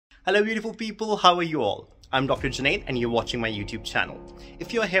Hello beautiful people, how are you all? I'm Dr. Gynae and you're watching my YouTube channel.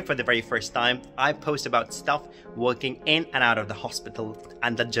 If you're here for the very first time, I post about stuff working in and out of the hospital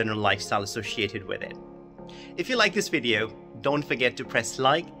and the general lifestyle associated with it. If you like this video, don't forget to press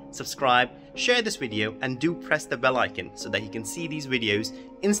like, subscribe, share this video and do press the bell icon so that you can see these videos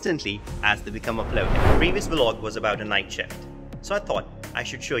instantly as they become uploaded. The previous vlog was about a night shift, so I thought I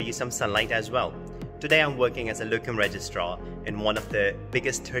should show you some sunlight as well. Today I'm working as a locum registrar in one of the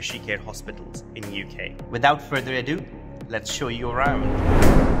biggest tertiary care hospitals in UK. Without further ado, let's show you around.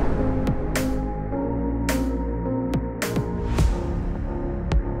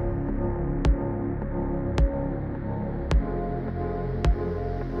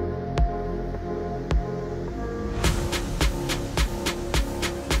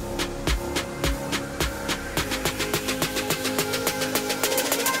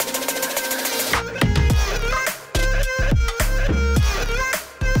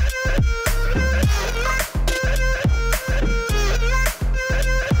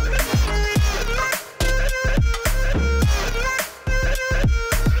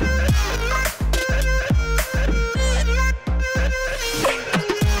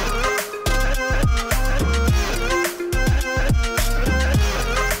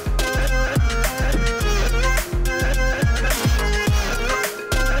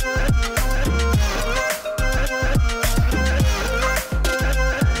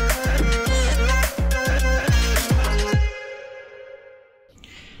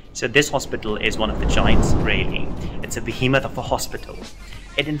 So this hospital is one of the giants really. It's a behemoth of a hospital.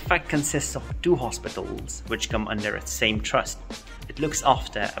 It in fact consists of two hospitals which come under its same trust. It looks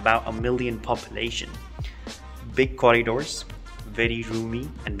after about 1 million population. Big corridors, very roomy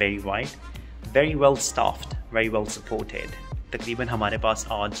and very wide, very well staffed, very well supported. तकरीबन हमारे पास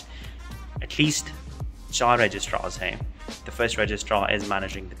आज at least 4 registrars हैं. The first registrar is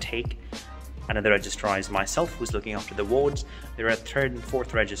managing the take. Another registrar is myself, who's looking after the wards. There are 3rd and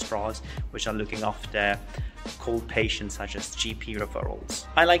 4th registrars which are looking after cold patients such as GP referrals.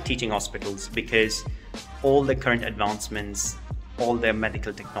 I like teaching hospitals because all the current advancements, all the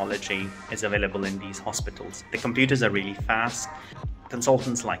medical technology is available in these hospitals. The computers are really fast.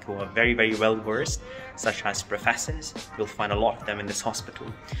 Consultants who are very well versed, such as professors, you'll find a lot of them in this hospital.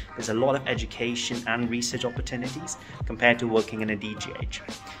 There's a lot of education and research opportunities compared to working in a DGH.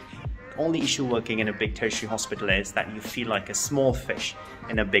 The only issue working in a big tertiary hospital is that you feel like a small fish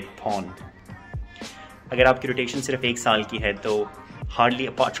in a big pond. अगर आपकी rotation सिर्फ 1 साल की है तो hardly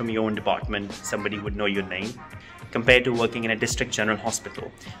apart from your own department somebody would know your name, compared to working in a district general hospital,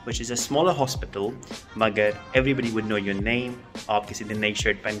 which is a smaller hospital, मगर everybody would know your name. आप किसी दिन नई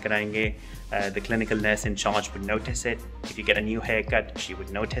shirt पहन कर आएंगे, the clinical nurse in charge would notice it. If you get a new haircut, she would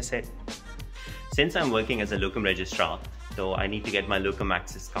notice it. Since I'm working as a locum registrar, so I need to get my locum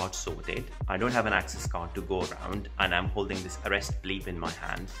access card sorted. I don't have an access card to go around and I'm holding this arrest bleep in my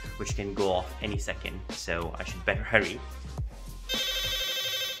hand, which can go off any second, so I should better hurry.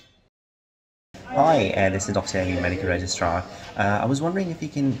 Hi, this is Dr. Ali, Medical Registrar. I was wondering if you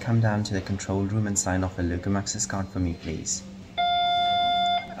can come down to the control room and sign off a locum access card for me, please.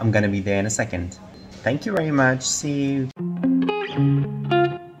 I'm gonna be there in a second. Thank you very much. See you.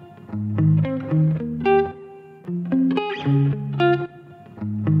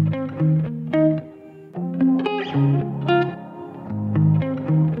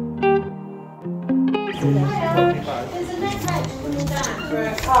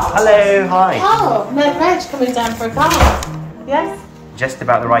 Hello, hi. Oh, Reg coming down for a car. Yes? Just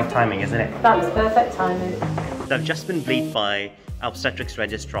about the right timing, isn't it? That's perfect timing. I've just been bleeped by obstetrics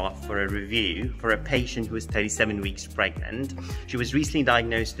registrar for a review for a patient who is 37 weeks pregnant. She was recently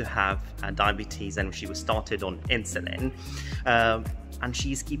diagnosed to have diabetes and she was started on insulin. And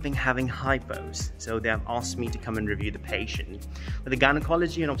she's keeping having hypos, so they have asked me to come and review the patient. But the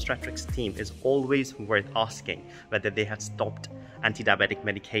gynecology and obstetrics team is always worth asking whether they have stopped anti-diabetic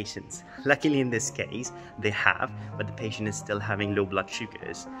medications. Luckily in this case, they have, but the patient is still having low blood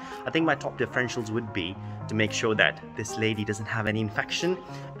sugars. I think my top differentials would be to make sure that this lady doesn't have any infection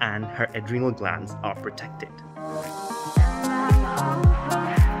and her adrenal glands are protected.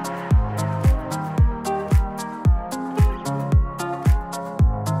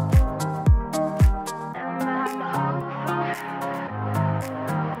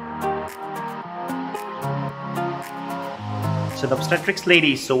 So the obstetrics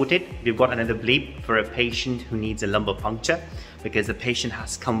lady is sorted. We've got another bleep for a patient who needs a lumbar puncture because the patient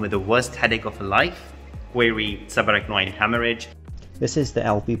has come with the worst headache of her life, query subarachnoid hemorrhage. This is the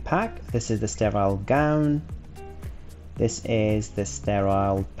LP pack, this is the sterile gown, this is the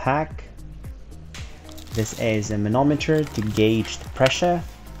sterile pack, this is a manometer to gauge the pressure,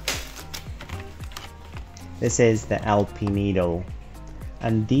 This is the LP needle.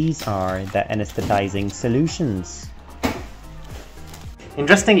 And these are the anesthetizing solutions.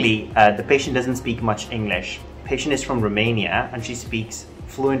 Interestingly, the patient doesn't speak much English. Patient is from Romania and she speaks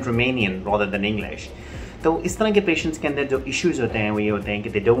fluent Romanian rather than English. तो इस तरह के patients के अंदर जो issues होते हैं वो ये होते हैं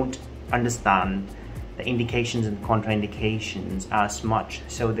कि they don't understand the indications and contraindications as much,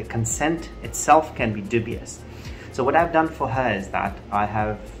 so the consent itself can be dubious. So what I've done for her is that I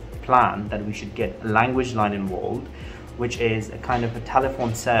have planned that we should get a language line involved, which is a kind of a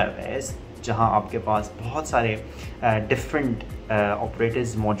telephone service जहाँ आपके पास बहुत सारे different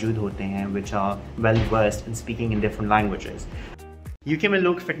operators मौजूद होते हैं which are well versed in speaking in different languages. UK में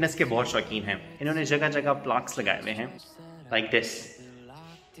लोग fitness के बहुत शौकीन हैं. इन्होंने जगह जगह प्लाक्स लगाए हुए हैं like this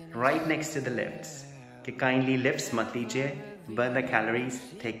right next to the lifts कि kindly lifts मत लीजिए, burn the calories,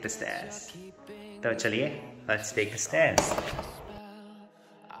 take the stairs. तो चलिए let's take the stairs.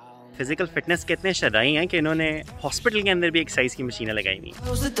 Physical fitness के इतने शदाई हैं कि इन्होंने हॉस्पिटल के अंदर भी एक्सरसाइज की मशीनें लगाई हुई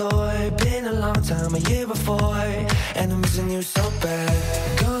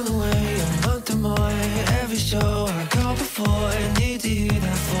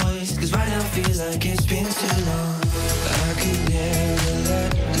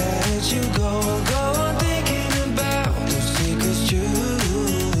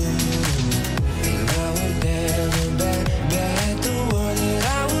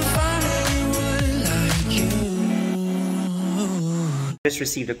Just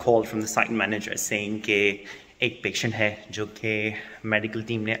received a call from the site manager saying कि एक patient है जो कि medical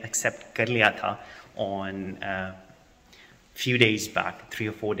team ने accept कर लिया था on few days back, 3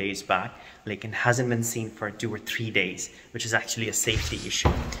 or 4 days back, लेकिन hasn't been seen for 2 or 3 days, which is actually a safety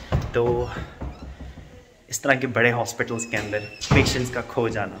issue. तो इस तरह के बड़े hospitals के अंदर patients का खो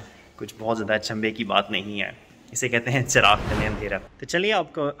जाना कुछ बहुत ज़्यादा अचंभे की बात नहीं है. इसे कहते हैं चिराग तले अंधेरा. तो चलिए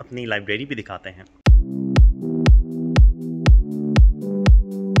आपको अपनी लाइब्रेरी भी दिखाते हैं.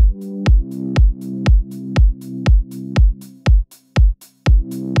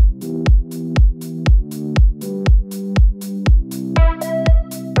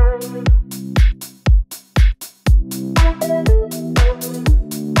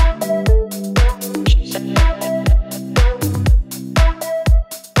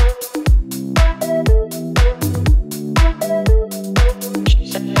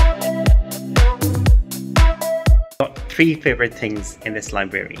 Three favorite things in this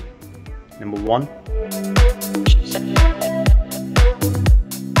library. Number 1,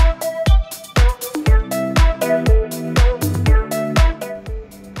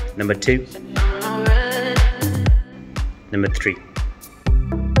 number 2, number 3.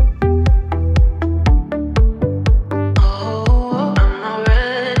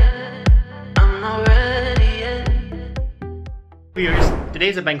 Today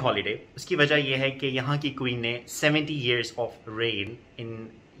is a bank holiday. उसकी वजह यह है कि यहाँ की क्वीन ने 70 years of reign in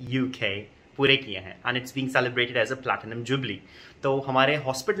UK पूरे किए हैं and it's being celebrated as a platinum jubilee. तो हमारे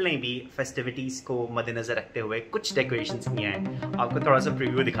हॉस्पिटल ने भी फेस्टिविटीज़ को मद्देनजर रखते हुए कुछ डेकोरेशंस किए हैं. आपको थोड़ा सा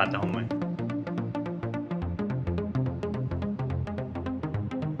प्रीव्यू दिखाता हूँ मैं.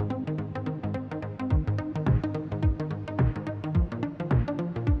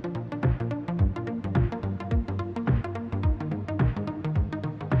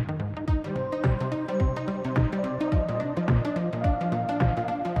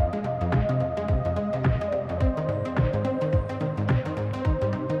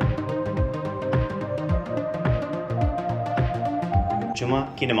 जुमा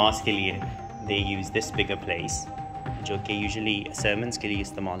की नमाज के लिए they use this bigger place जो कि usually sermons के लिए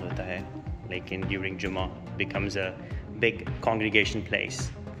इस्तेमाल होता है, लेकिन during जुमा becomes a big congregation place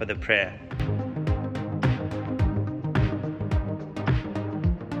for the prayer.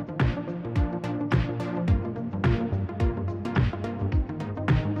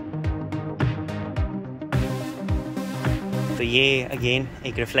 तो ये अगेन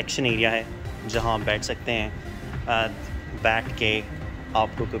एक रिफ्लेक्शन एरिया है जहाँ आप बैठ सकते हैं. बैठ के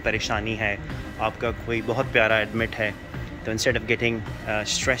आपको कोई परेशानी है, आपका कोई बहुत प्यारा एडमिट है, तो instead of getting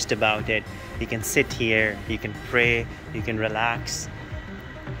stressed about it, you can sit here, you can pray, you can relax.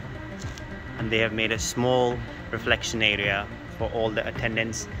 And they have made a small reflection area for all the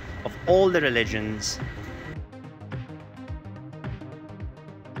attendants of all the religions.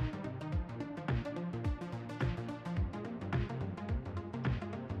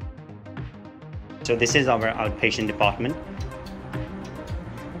 So this is our outpatient department.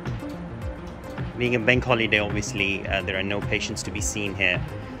 Being a bank holiday, obviously there are no patients to be seen here.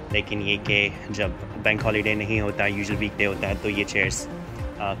 लेकिन ये कि जब bank holiday नहीं होता, usual वीकडे होता है, तो ये चेयर्स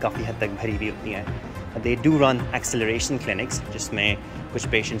काफ़ी हद तक भरी हुई होती हैं. They do run acceleration clinics जिसमें which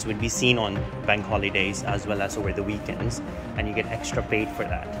patients would be seen on bank holidays as well as over the weekends, and you get extra paid for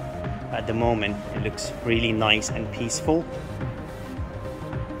that. At the moment, it looks really nice and peaceful.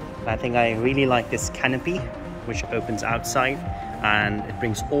 I think I really like this canopy, which opens outside and it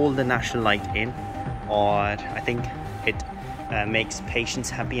brings all the natural light in, or I think it makes patients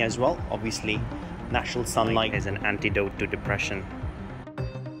happy as well. Obviously, natural sunlight is an antidote to depression.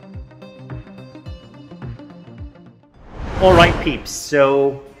 Alright peeps,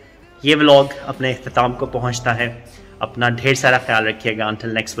 so ये vlog अपने इख्तिताम को पहुंचता है. अपना ढेर सारा ख्याल रखिएगा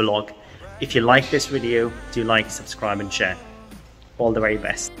until next vlog. If you like this video, do like, subscribe and share. All the very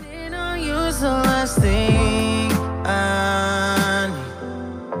best. If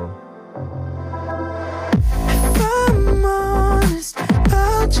I'm honest,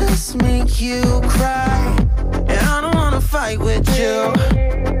 I'll just make you